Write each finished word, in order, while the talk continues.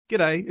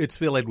G'day, it's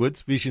Phil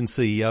Edwards, Vision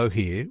CEO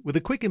here, with a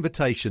quick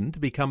invitation to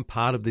become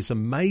part of this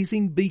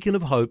amazing beacon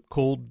of hope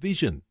called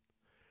Vision.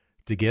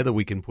 Together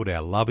we can put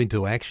our love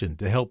into action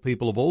to help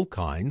people of all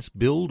kinds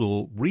build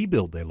or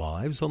rebuild their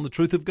lives on the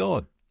truth of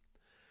God.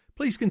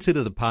 Please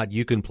consider the part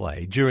you can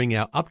play during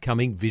our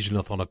upcoming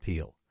Visionathon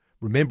appeal,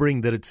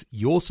 remembering that it's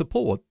your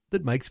support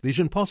that makes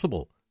Vision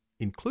possible,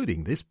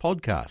 including this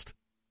podcast.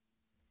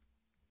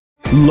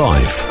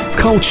 Life,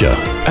 culture,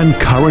 and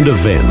current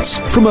events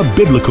from a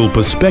biblical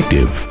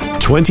perspective.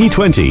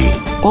 2020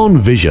 on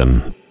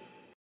Vision.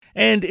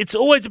 And it's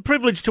always a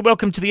privilege to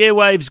welcome to the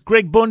airwaves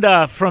Greg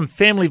Bundar from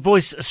Family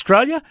Voice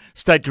Australia,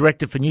 State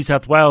Director for New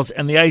South Wales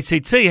and the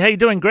ACT. How you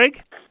doing,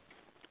 Greg?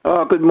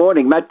 Oh, good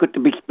morning, mate. Good to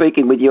be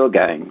speaking with you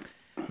again.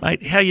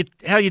 Mate, how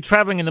you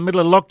travelling in the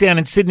middle of lockdown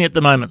in Sydney at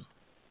the moment?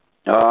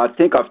 I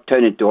think I've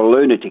turned into a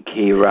lunatic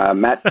here,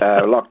 Matt.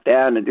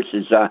 Lockdown, and this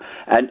is,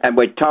 and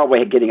we're told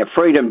we're getting a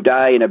Freedom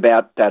Day in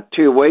about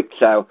 2 weeks.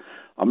 So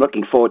I'm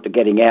looking forward to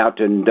getting out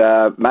and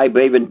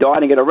maybe even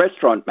dining at a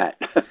restaurant, Matt.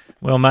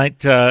 Well,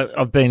 mate,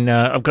 I've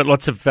got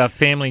lots of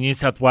family in New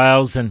South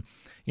Wales, and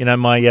you know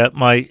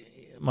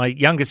my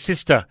younger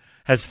sister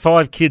has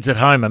 5 kids at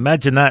home.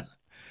 Imagine that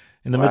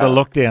in the middle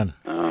of lockdown.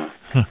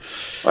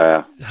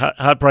 Wow,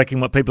 heartbreaking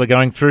what people are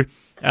going through.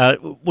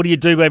 What do you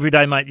do every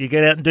day, mate? You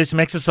get out and do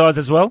some exercise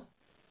as well?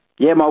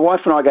 Yeah, my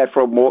wife and I go for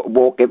a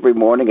walk every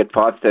morning at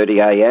 5:30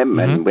 a.m.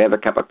 and we have a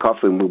cup of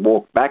coffee and we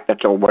walk back.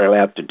 That's all we're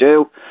allowed to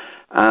do.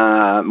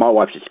 My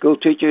wife's a school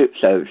teacher,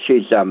 so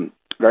she's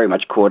very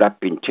much caught up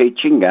in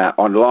teaching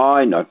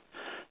online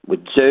with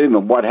Zoom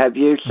and what have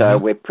you. So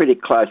we're pretty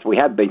close. We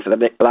have been for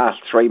the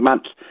last 3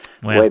 months.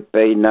 Wow. We've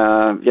been,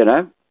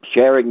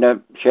 sharing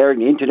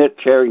the internet,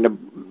 sharing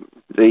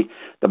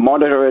the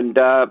monitor, and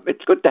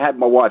it's good to have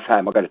my wife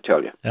home, I've got to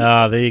tell you.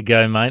 Ah, there you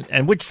go, mate.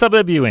 And which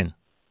suburb are you in?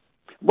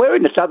 We're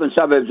in the southern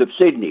suburbs of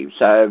Sydney,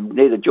 so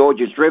near the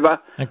Georges River.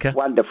 Okay.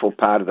 Wonderful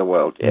part of the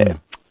world, yeah.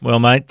 Well,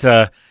 mate,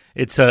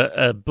 it's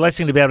a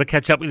blessing to be able to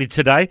catch up with you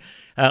today.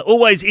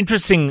 Always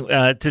interesting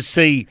to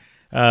see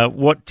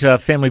what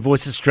Family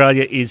Voice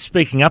Australia is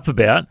speaking up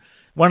about.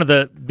 One of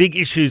the big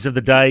issues of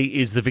the day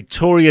is the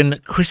Victorian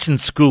Christian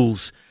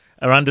schools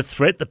are under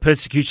threat. The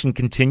persecution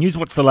continues.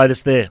 What's the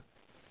latest there?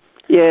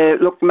 Yeah,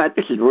 look, Matt,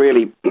 this is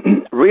really,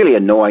 really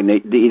annoying.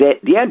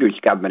 The Andrews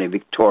government in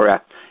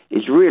Victoria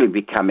is really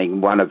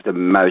becoming one of the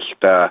most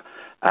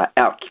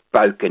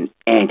outspoken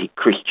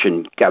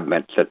anti-Christian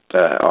governments that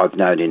I've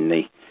known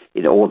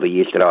in all the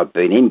years that I've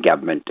been in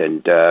government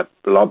and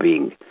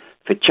lobbying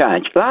for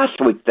change. Last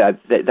week,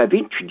 they've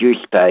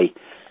introduced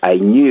a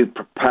new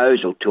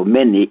proposal to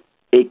amend the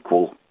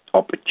Equal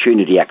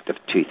Opportunity Act of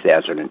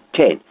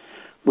 2010,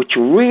 which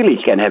really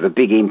is going to have a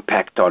big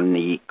impact on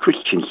the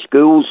Christian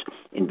schools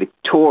in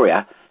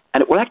Victoria,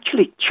 and it will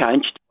actually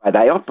change the way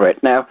they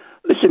operate. Now,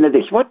 listen to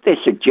this. What they're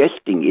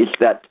suggesting is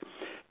that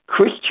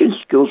Christian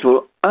schools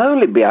will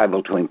only be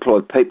able to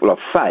employ people of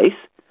faith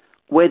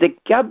where the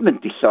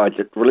government decides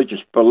that religious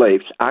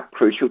beliefs are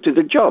crucial to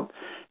the job.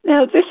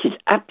 Now, this is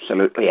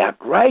absolutely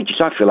outrageous.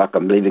 I feel like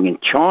I'm living in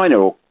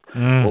China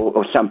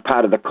or some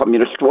part of the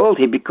communist world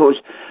here, because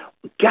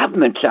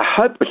governments are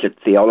hopeless at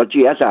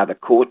theology, as are the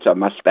courts, I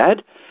must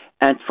add,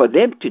 and for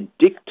them to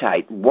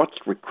dictate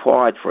what's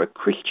required for a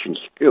Christian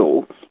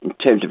school in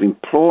terms of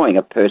employing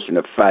a person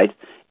of faith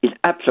is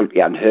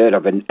absolutely unheard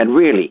of, and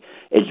really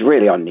is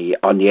really on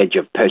the edge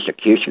of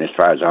persecution as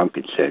far as I'm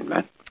concerned,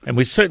 man. And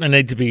we certainly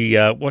need to be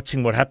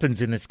watching what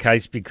happens in this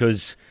case,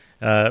 because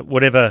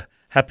whatever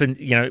happens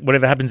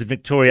in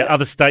Victoria,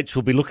 other states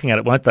will be looking at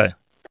it, won't they?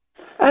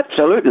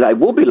 Absolutely, they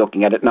will be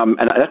looking at it, and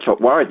that's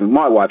what worries me.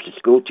 My wife's a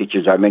school teacher,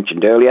 as I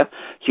mentioned earlier.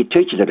 She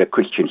teaches at a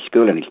Christian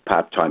school and is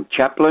part-time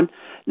chaplain.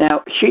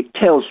 Now, she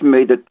tells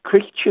me that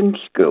Christian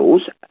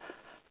schools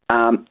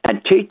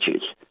and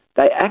teachers,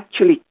 they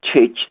actually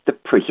teach the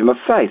prism of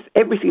faith.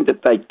 Everything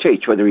that they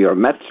teach, whether you're a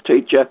maths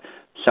teacher,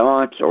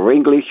 science or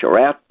English or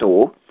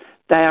outdoor,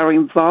 they are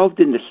involved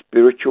in the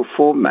spiritual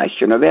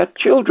formation of our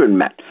children,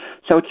 Matt.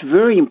 So it's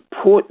very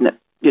important that,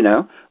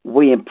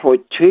 we employ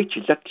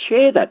teachers that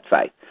share that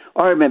faith.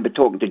 I remember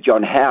talking to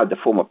John Howard, the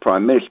former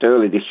Prime Minister,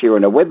 earlier this year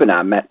in a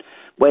webinar, Matt,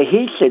 where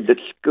he said that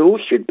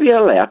schools should be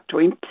allowed to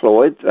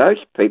employ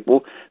those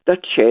people that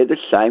share the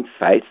same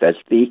faith as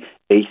the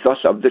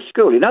ethos of the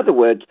school. In other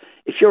words,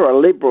 if you're a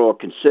Liberal or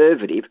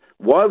Conservative,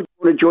 why would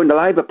you want to join the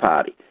Labor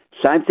Party?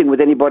 Same thing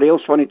with anybody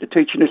else wanting to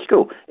teach in a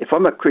school. If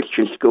I'm a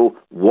Christian school,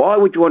 why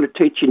would you want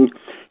to teach in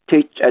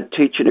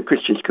a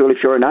Christian school if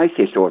you're an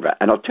atheist or whatever?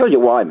 And I'll tell you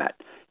why, Matt,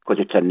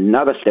 because it's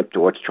another step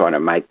towards trying to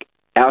make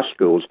our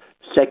schools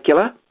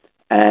secular.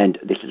 And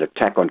this is an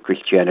attack on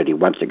Christianity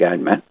once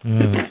again, man.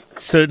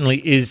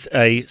 Certainly is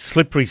a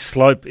slippery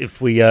slope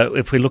if we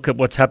look at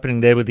what's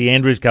happening there with the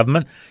Andrews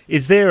government.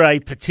 Is there a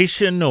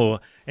petition or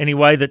any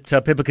way that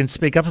people can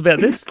speak up about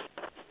this?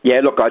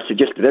 Yeah, look, I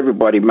suggest that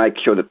everybody make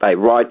sure that they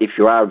write. If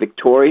you are a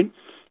Victorian,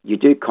 you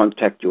do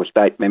contact your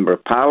state member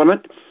of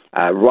parliament.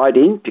 Write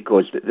in,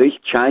 because these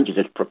changes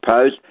as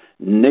proposed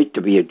need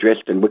to be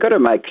addressed, and we've got to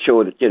make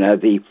sure that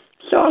the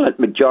silent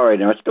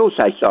majority, and I still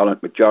say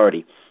silent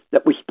majority,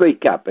 that we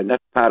speak up, and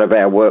that's part of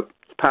our work,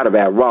 part of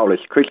our role as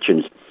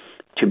Christians,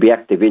 to be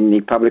active in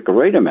the public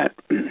arena, Matt.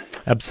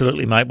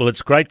 Absolutely, mate. Well,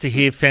 it's great to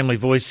hear Family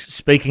Voice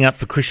speaking up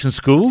for Christian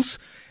schools.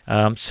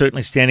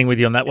 Certainly standing with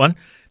you on that one.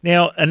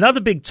 Now, another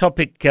big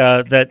topic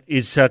that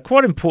is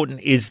quite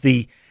important is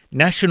the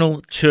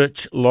National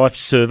Church Life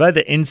Survey,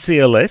 the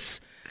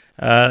NCLS.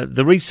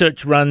 The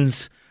research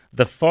runs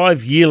the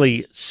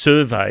 5-yearly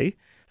survey,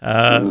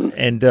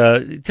 and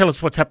tell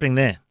us what's happening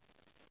there.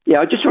 Yeah,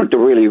 I just wanted to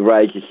really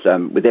raise this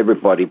with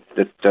everybody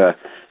that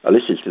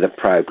listens to the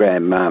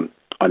program on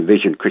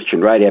Vision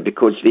Christian Radio,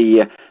 because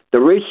the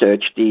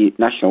research, the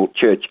National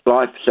Church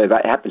Life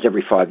Survey, happens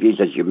every 5 years,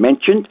 as you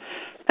mentioned,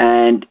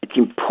 and it's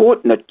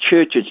important that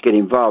churches get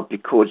involved,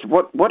 because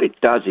what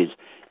it does is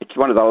it's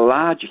one of the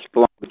largest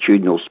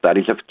longitudinal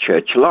studies of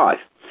church life.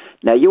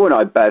 Now, you and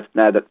I both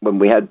know that when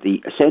we had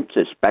the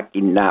census back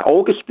in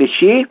August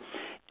this year,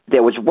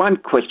 there was one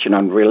question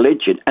on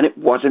religion, and it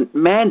wasn't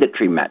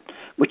mandatory, Matt,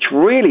 which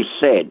really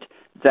said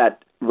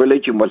that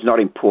religion was not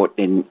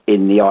important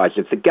in the eyes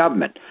of the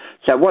government.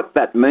 So what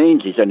that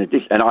means is,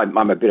 and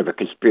I'm a bit of a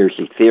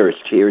conspiracy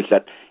theorist here, is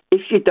that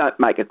if you don't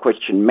make a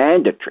question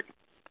mandatory,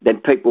 then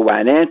people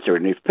won't answer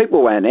it. And if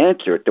people won't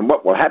answer it, then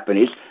what will happen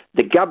is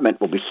the government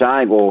will be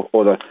saying, or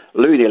the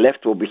loony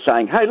left will be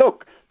saying, hey,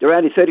 look, there are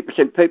only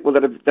 30% people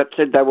that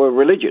said they were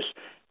religious.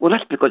 Well,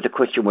 that's because the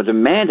question was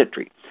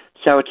mandatory.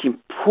 So it's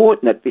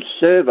important that this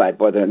survey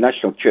by the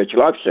National Church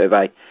Life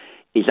Survey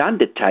is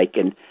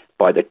undertaken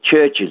by the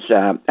churches,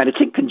 and it's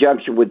in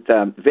conjunction with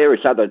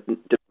various other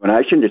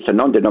denominations. It's a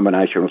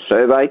non-denominational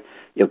survey.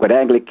 You've got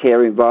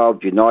Anglicare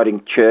involved,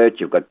 Uniting Church,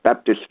 you've got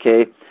Baptist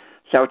Care.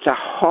 So it's a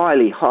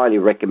highly, highly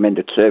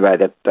recommended survey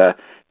that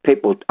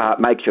people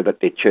make sure that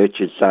their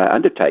churches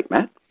undertake,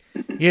 Matt.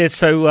 Yeah,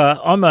 so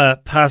I'm a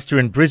pastor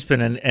in Brisbane,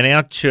 and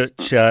our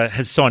church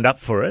has signed up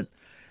for it.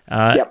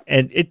 Yep.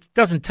 And it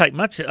doesn't take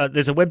much.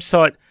 There's a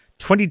website,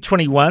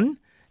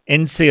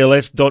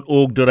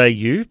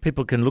 2021ncls.org.au.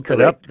 People can look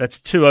that up. That's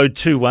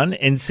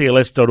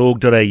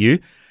 2021ncls.org.au.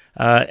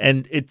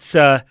 And it's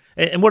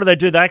and what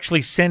do? They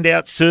actually send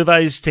out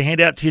surveys to hand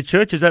out to your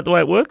church? Is that the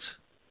way it works?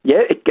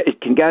 Yeah,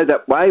 it can go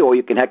that way, or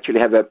you can actually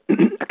have a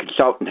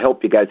consultant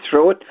help you go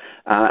through it.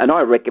 And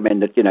I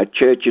recommend that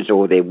churches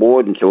or their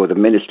wardens or the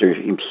minister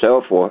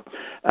himself or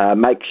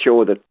make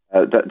sure that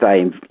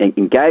they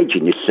engage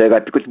in this survey,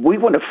 because we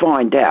want to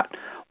find out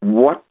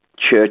what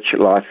church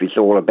life is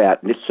all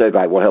about. And this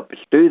survey will help us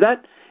do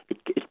that.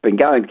 It's been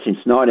going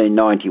since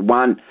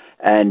 1991.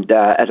 And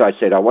as I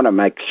said, I want to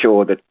make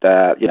sure that,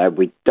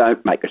 we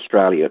don't make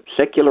Australia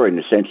secular in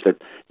the sense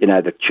that,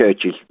 the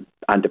church is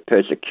under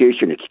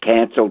persecution, it's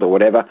cancelled or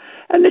whatever.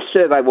 And this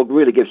survey will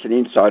really give us an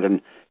insight on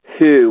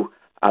who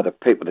are the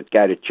people that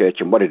go to church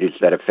and what it is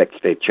that affects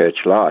their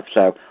church life.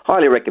 So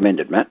highly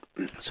recommended, Matt.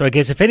 So I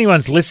guess if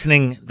anyone's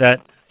listening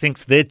that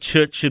thinks their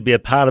church should be a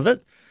part of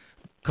it,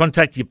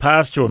 contact your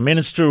pastor or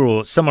minister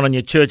or someone on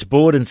your church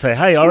board and say,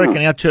 hey, I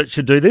reckon our church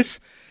should do this.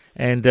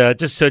 And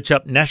just search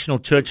up National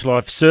Church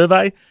Life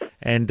Survey,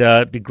 and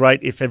it'd be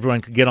great if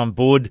everyone could get on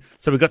board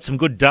so we've got some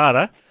good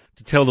data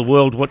to tell the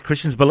world what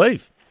Christians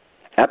believe.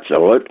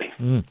 Absolutely.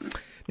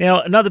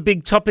 Now, another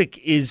big topic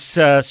is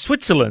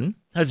Switzerland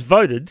has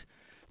voted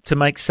to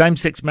make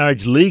same-sex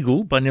marriage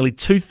legal by nearly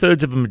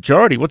 2/3 of a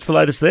majority. What's the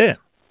latest there?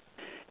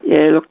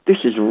 Yeah, look,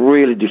 this is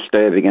really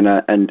disturbing, and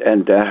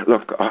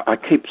look, I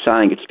keep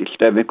saying it's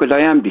disturbing because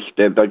I am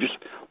disturbed. I just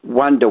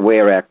wonder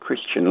where our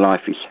Christian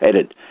life is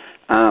headed.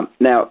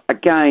 Now,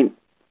 again,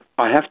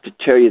 I have to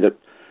tell you that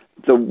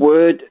the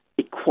word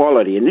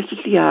equality, and this is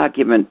the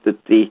argument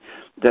that the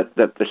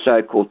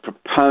so-called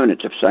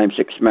proponents of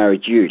same-sex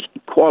marriage use,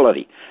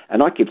 equality.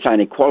 And I keep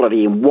saying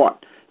equality in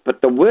what?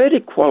 But the word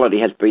equality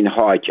has been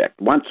hijacked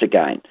once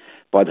again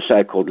by the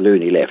so-called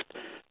loony left.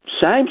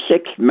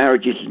 Same-sex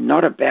marriage is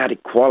not about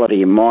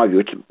equality in my view.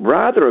 It's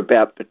rather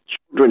about the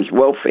children's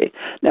welfare.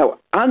 Now,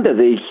 under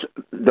the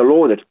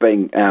law that's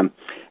being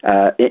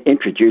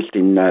introduced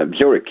in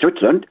Zurich,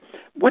 Switzerland,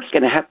 what's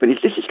going to happen is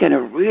this is going to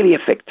really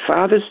affect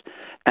fathers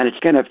and it's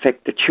going to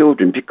affect the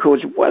children,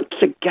 because once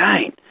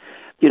again,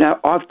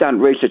 I've done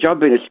research. I've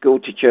been a school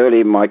teacher early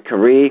in my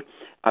career.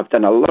 I've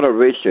done a lot of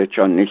research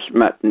on this,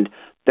 Matt, and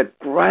the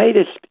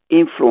greatest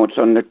influence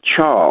on the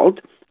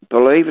child,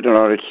 believe it or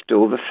not, is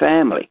still the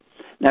family.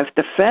 Now, if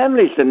the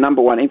family is the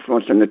number one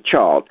influence on the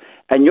child,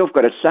 and you've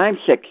got a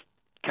same-sex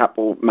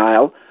couple,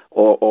 male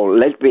or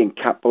lesbian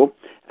couple,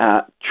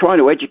 trying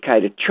to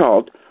educate a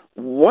child,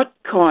 what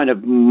kind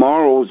of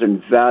morals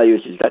and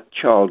values is that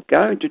child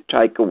going to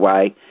take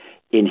away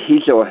in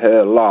his or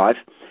her life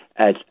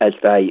as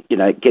they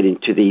get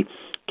into the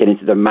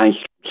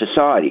mainstream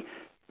society?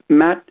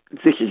 Matt,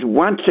 this is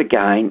once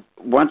again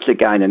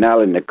a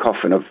nail in the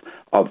coffin of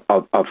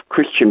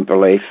Christian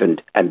belief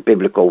and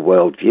biblical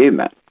worldview,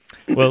 Matt.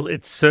 Well,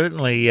 it's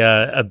certainly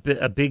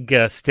a big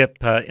step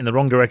in the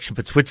wrong direction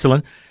for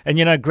Switzerland.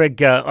 And,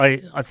 Greg,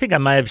 I think I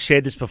may have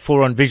shared this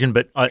before on Vision,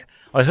 but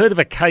I heard of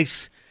a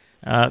case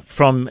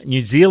from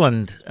New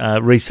Zealand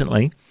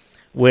recently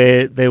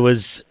where there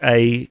was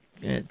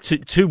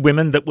two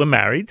women that were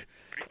married,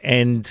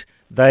 and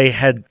they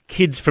had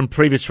kids from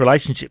previous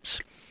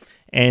relationships,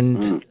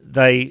 and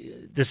they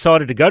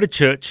decided to go to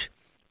church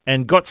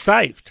and got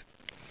saved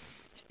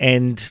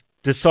and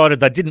decided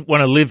they didn't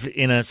want to live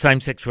in a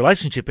same-sex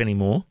relationship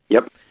anymore.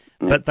 Yep.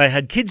 But they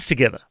had kids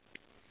together.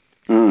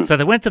 So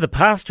they went to the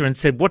pastor and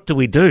said, what do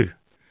we do?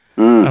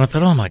 And I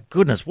thought, oh, my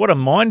goodness, what a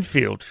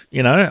minefield.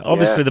 You know,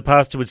 obviously the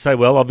pastor would say,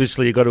 well,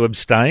 obviously you've got to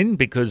abstain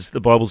because the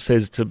Bible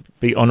says to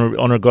be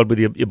honour God with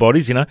your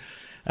bodies, you know.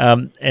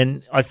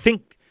 And I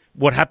think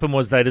what happened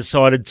was they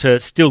decided to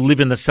still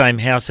live in the same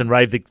house and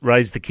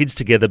raise the kids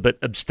together, but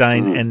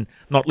abstain and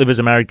not live as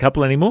a married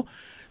couple anymore.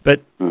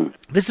 But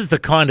this is the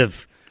kind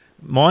of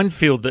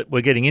minefield that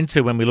we're getting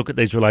into when we look at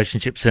these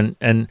relationships,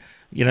 and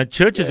you know,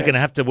 churches are going to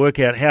have to work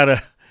out how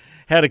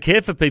to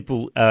care for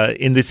people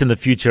in the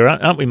future,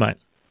 aren't we, mate?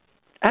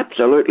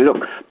 Absolutely. Look,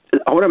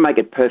 I want to make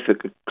it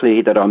perfectly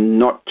clear that I'm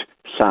not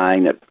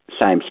saying that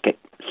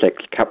same-sex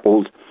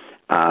couples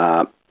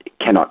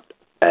cannot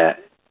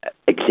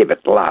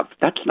exhibit love.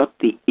 That's not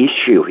the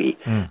issue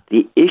here.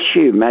 The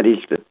issue, Matt, is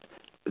that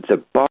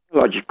the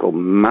biological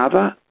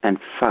mother and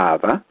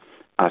father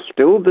are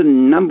still the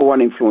number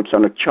one influence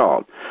on a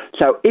child.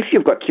 So if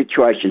you've got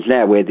situations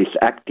now where this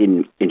act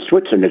in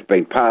Switzerland has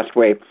been passed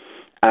where,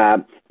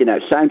 you know,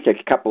 same-sex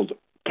couples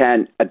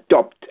can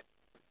adopt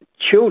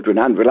children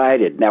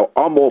unrelated. Now,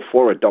 I'm all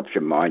for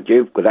adoption, mind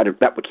you, because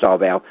that would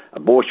solve our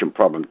abortion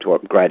problem to a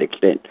great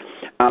extent.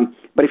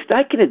 But if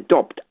they can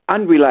adopt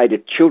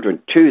unrelated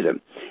children to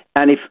them,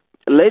 and if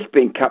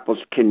lesbian couples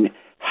can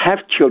have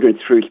children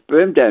through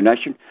sperm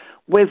donation,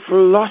 we've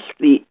lost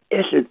the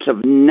essence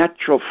of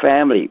natural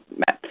family,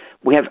 Matt.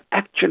 We have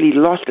actually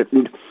lost it.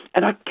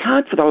 And I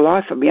can't for the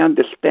life of me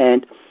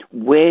understand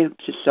where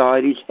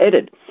society's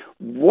headed.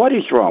 What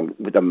is wrong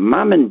with a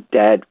mum and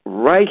dad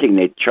raising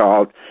their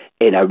child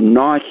in a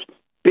nice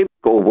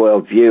biblical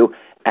worldview,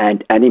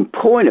 and in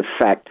point of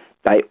fact,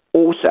 they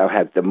also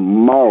have the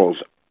morals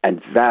and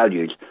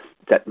values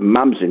that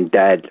mums and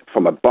dads,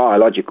 from a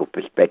biological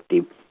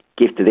perspective,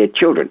 give to their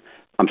children.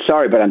 I'm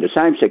sorry, but under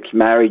same-sex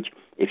marriage,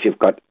 if you've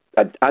got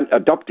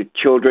adopted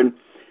children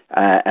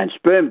and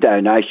sperm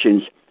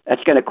donations,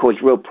 that's going to cause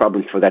real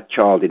problems for that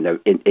child in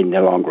the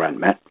long run,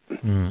 Matt.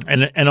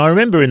 And I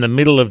remember in the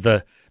middle of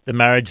the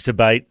marriage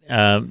debate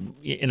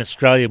in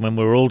Australia, when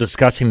we were all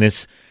discussing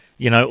this,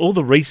 you know, all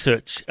the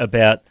research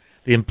about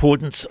the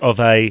importance of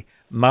a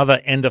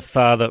mother and a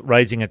father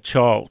raising a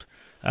child,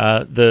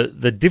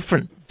 the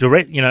different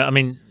direct, you know, I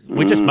mean,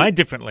 we're just made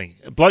differently.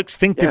 Blokes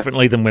think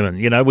differently than women.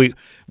 You know,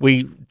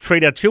 we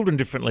treat our children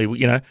differently,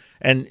 you know,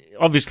 and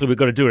obviously we've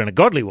got to do it in a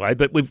godly way,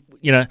 but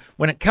you know,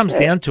 when it comes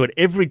down to it,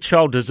 every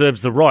child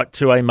deserves the right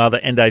to a mother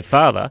and a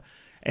father,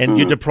 and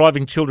you're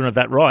depriving children of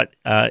that right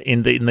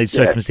in these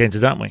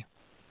circumstances, aren't we?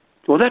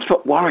 Well, that's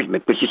what worries me,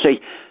 because you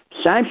see,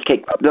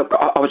 same-sex. Look,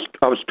 I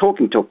was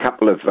talking to a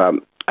couple of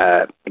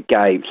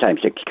gay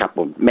same-sex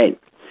couple men.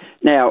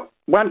 Now,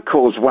 one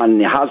calls one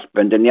the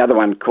husband, and the other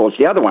one calls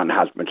the other one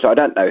husband. So I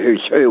don't know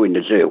who's who in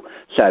the zoo,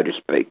 so to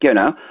speak. You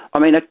know, I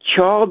mean, a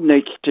child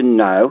needs to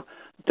know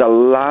the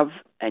love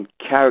and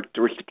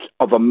characteristics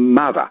of a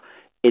mother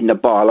in the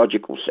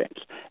biological sense.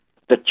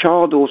 The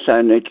child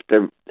also needs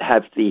to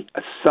have the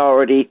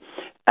authority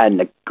and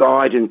the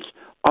guidance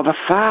of a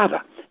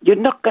father. You're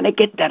not going to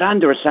get that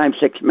under a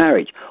same-sex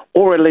marriage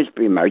or a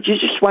lesbian marriage. You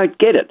just won't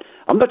get it.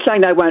 I'm not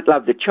saying they won't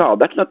love the child.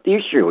 That's not the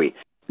issue here.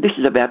 This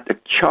is about the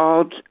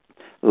child's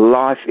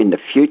life in the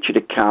future to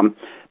come,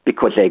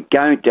 because they're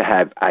going to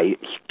have a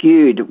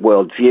skewed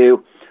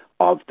worldview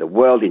of the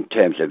world in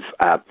terms of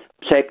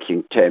sex,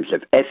 in terms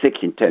of ethics,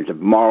 in terms of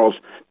morals,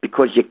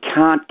 because you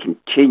can't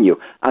continue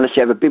unless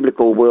you have a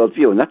biblical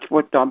worldview. And that's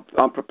what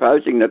I'm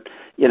proposing, that,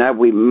 you know,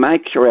 we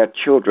make sure our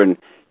children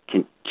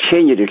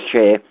continue to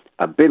share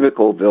a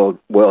biblical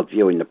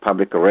worldview in the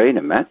public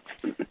arena, Matt.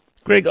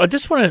 Greg, I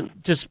just want to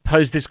just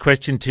pose this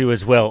question to you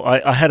as well.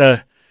 I had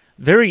a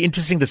very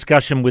interesting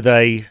discussion with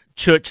a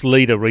church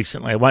leader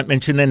recently. I won't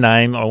mention their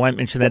name, or I won't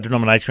mention their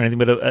denomination or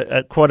anything,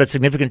 but quite a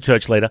significant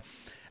church leader.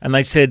 And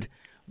they said,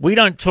 we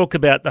don't talk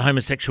about the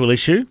homosexual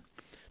issue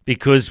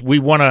because we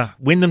want to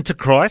win them to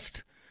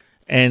Christ,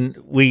 and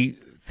we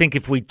think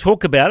if we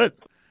talk about it,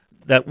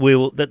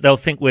 that they'll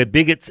think we're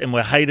bigots and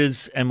we're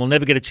haters and we'll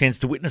never get a chance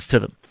to witness to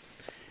them.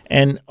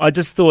 And I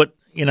just thought,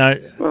 you know,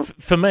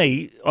 for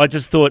me, I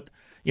just thought,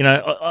 you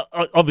know,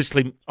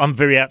 obviously I'm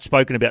very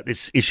outspoken about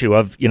this issue.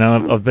 I've been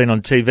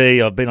on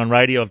TV, I've been on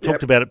radio, I've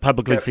talked about it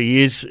publicly for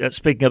years,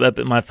 speaking about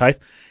my faith.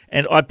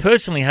 And I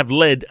personally have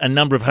led a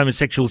number of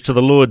homosexuals to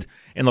the Lord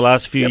in the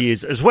last few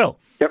years as well.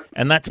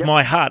 And that's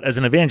my heart as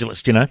an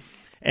evangelist, you know.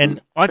 And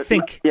I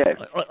think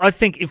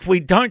if we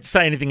don't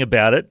say anything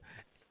about it,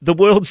 the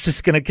world's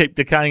just going to keep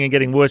decaying and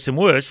getting worse and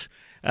worse.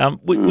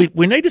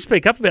 We need to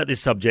speak up about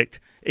this subject,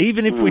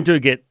 even if we do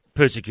get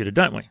persecuted,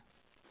 don't we?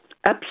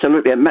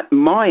 Absolutely. And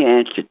my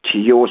answer to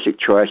your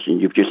situation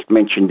you've just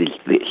mentioned is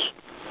this.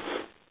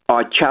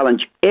 I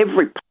challenge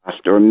every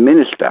pastor and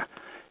minister,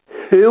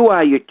 who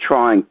are you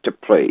trying to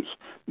please,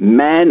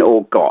 man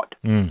or God?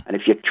 And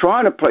if you're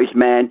trying to please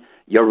man,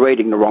 you're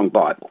reading the wrong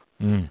Bible.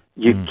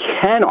 You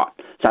cannot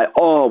say,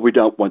 oh, we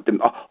don't want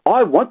them.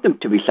 I want them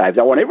to be saved.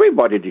 I want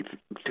everybody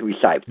to be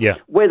saved. Yeah.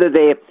 Whether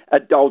they're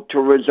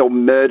adulterers or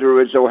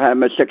murderers or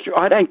homosexual,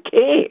 I don't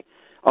care.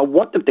 I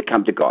want them to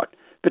come to God.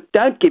 But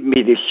don't give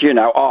me this, we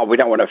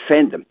don't want to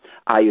offend them.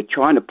 Are you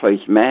trying to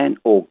please man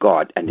or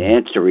God? And the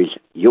answer is,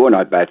 you and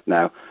I both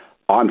know,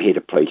 I'm here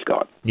to please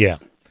God. Yeah.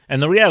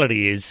 And the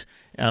reality is,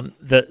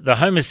 the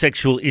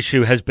homosexual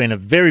issue has been a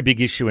very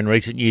big issue in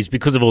recent years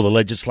because of all the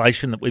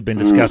legislation that we've been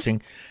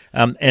discussing.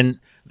 And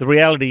the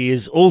reality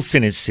is all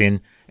sin is sin.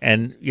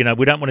 And, we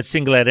don't want to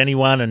single out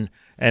anyone.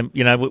 And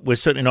we're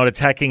certainly not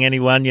attacking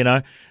anyone,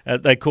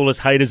 They call us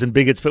haters and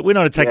bigots, but we're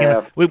not attacking.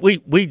 Yeah.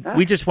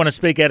 We just want to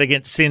speak out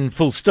against sin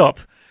full stop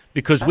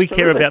because we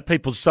care about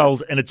people's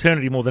souls and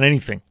eternity more than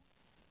anything.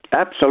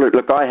 Absolutely.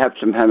 Look, I have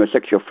some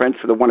homosexual friends,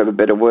 for the want of a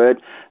better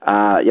word.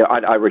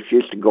 I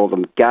refuse to call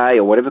them gay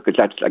or whatever, because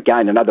that's,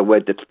 again, another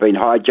word that's been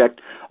hijacked,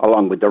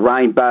 along with the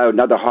rainbow,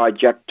 another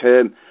hijacked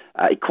term,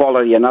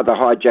 equality, another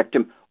hijacked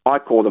term. I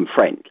call them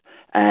friends.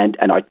 And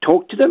I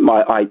talk to them.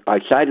 I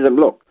say to them,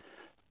 look,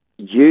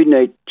 you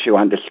need to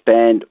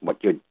understand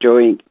what you're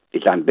doing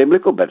is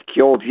unbiblical, but it's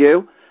your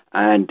view.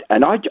 And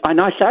I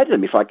say to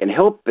them, if I can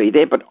help, be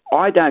there, but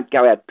I don't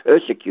go out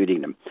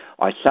persecuting them.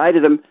 I say to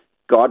them,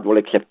 God will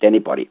accept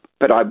anybody.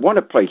 But I want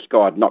to please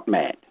God, not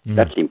man.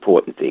 That's the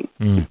important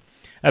thing.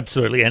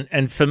 Absolutely.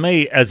 And for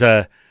me, as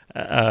a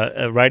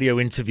radio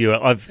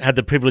interviewer, I've had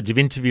the privilege of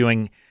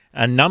interviewing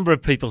a number of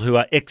people who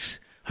are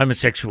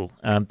ex-homosexual.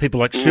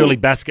 People like Shirley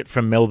Baskett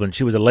from Melbourne.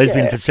 She was a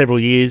lesbian for several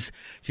years.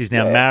 She's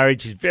now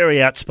married. She's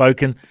very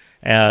outspoken.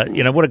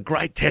 What a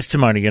great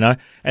testimony,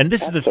 And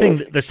this is the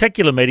thing, the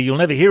secular media, you'll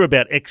never hear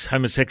about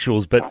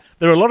ex-homosexuals, but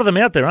there are a lot of them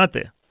out there, aren't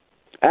there?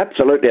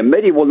 Absolutely. And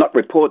media will not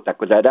report that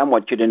because they don't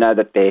want you to know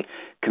that they're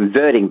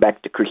converting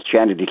back to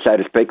Christianity, so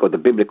to speak, or the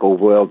biblical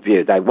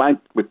worldview. They won't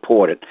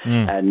report it.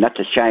 And that's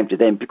a shame to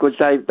them because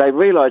they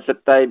realise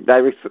that they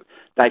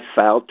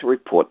failed to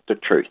report the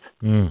truth.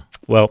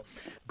 Well,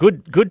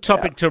 good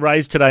topic to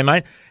raise today,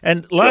 mate.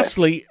 And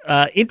lastly,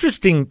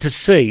 interesting to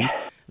see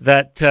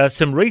that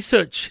some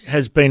research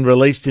has been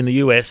released in the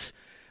US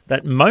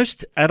that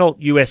most adult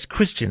US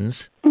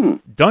Christians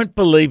don't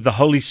believe the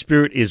Holy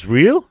Spirit is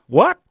real.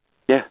 What?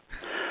 Yeah.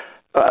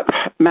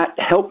 Matt,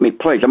 help me,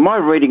 please. Am I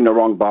reading the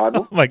wrong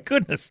Bible? Oh, my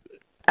goodness.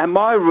 Am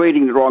I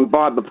reading the wrong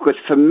Bible? Because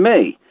for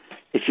me,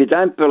 if you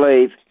don't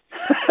believe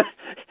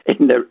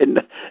in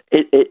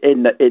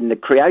the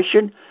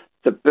creation,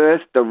 the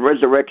birth, the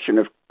resurrection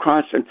of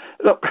Christ, and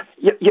look,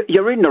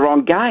 you're in the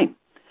wrong game.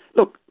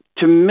 Look,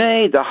 to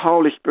me, the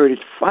Holy Spirit is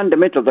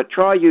fundamental. The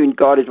triune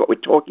God is what we're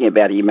talking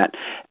about here, Matt.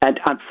 And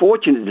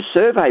unfortunately, the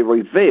survey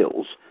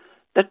reveals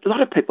that a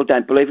lot of people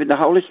don't believe in the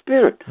Holy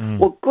Spirit.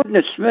 Well,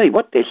 goodness me,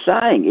 what they're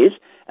saying is,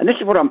 and this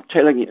is what I'm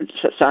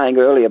saying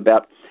earlier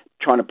about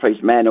trying to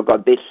please man or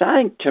God, they're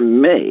saying to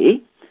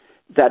me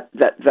that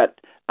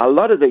a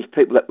lot of these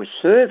people that were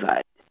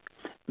surveyed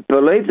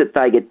believe that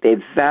they get their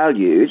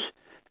values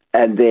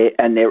and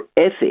their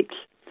ethics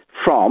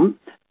from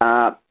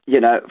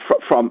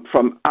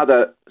from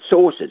other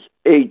sources,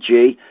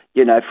 e.g.,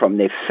 from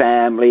their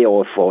family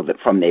or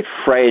from their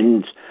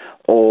friends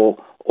or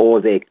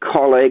their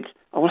colleagues.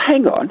 Oh, well,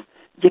 hang on.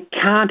 You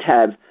can't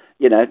have,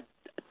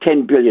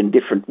 10 billion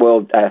different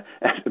world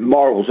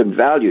morals and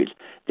values.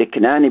 There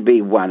can only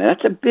be one, and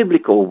that's a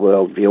biblical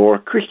worldview or a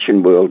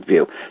Christian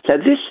worldview. So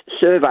this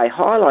survey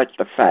highlights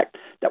the fact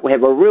that we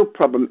have a real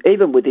problem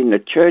even within the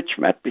church,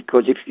 Matt,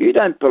 because if you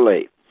don't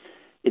believe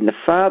in the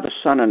Father,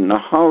 Son, and the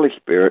Holy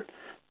Spirit,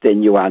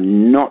 then you are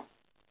not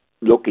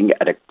looking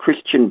at a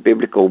Christian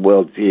biblical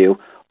worldview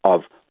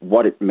of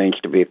what it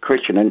means to be a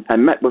Christian.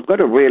 And Matt, we've got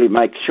to really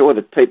make sure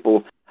that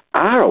people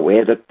are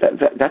aware that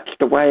that's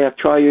the way our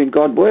triune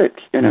God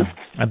works,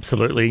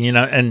 Absolutely,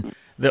 and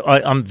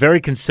I'm very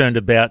concerned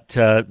about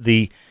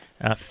the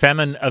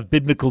famine of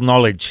biblical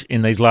knowledge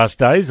in these last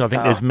days. I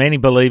think there's many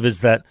believers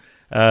that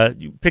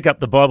you pick up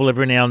the Bible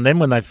every now and then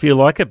when they feel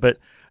like it, but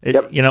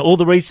all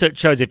the research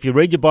shows if you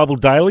read your Bible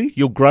daily,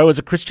 you'll grow as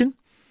a Christian.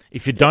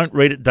 If you don't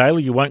read it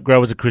daily, you won't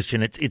grow as a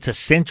Christian. It's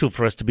essential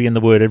for us to be in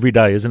the Word every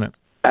day, isn't it?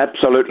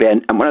 Absolutely,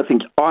 and one of the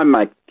things I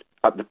make,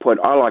 the point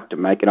I like to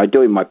make, and I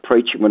do in my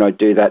preaching when I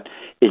do that,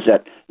 is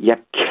that you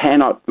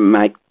cannot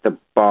make the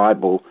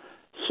Bible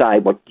say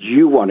what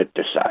you want it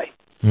to say.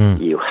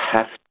 You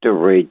have to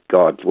read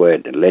God's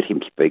Word and let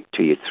Him speak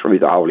to you through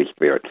the Holy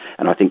Spirit,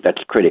 and I think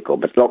that's critical.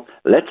 But look,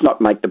 let's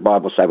not make the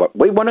Bible say what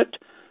we want it.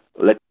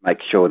 Let's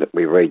make sure that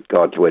we read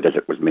God's Word as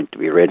it was meant to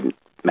be read,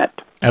 Matt.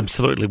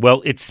 Absolutely.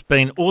 Well, it's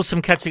been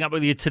awesome catching up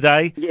with you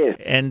today. Yeah.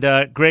 And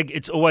Greg,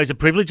 it's always a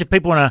privilege. If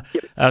people want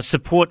to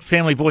support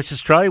Family Voice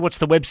Australia, what's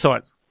the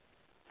website?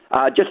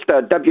 Just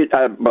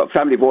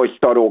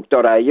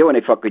familyvoice.org.au, and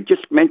if I could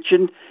just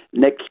mention,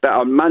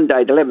 on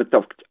Monday, the 11th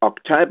of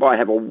October, I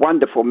have a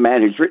wonderful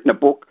man who's written a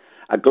book,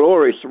 A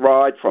Glorious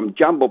Ride from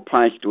Jumble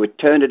Plains to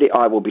Eternity.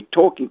 I will be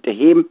talking to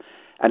him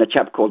and a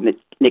chap called Nick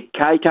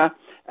Cater,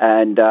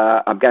 and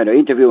I'm going to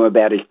interview him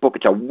about his book.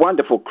 It's a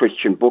wonderful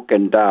Christian book,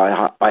 and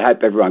I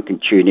hope everyone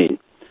can tune in.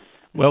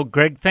 Well,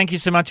 Greg, thank you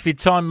so much for your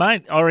time,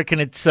 mate. I reckon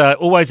it's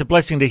always a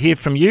blessing to hear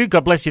from you.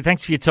 God bless you.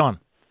 Thanks for your time.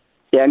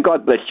 Yeah, and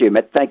God bless you,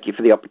 Matt. Thank you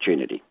for the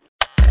opportunity.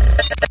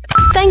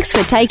 Thanks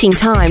for taking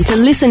time to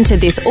listen to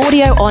this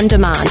audio on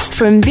demand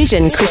from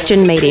Vision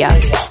Christian Media.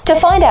 To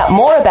find out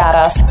more about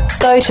us,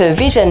 go to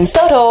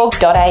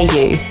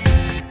vision.org.au.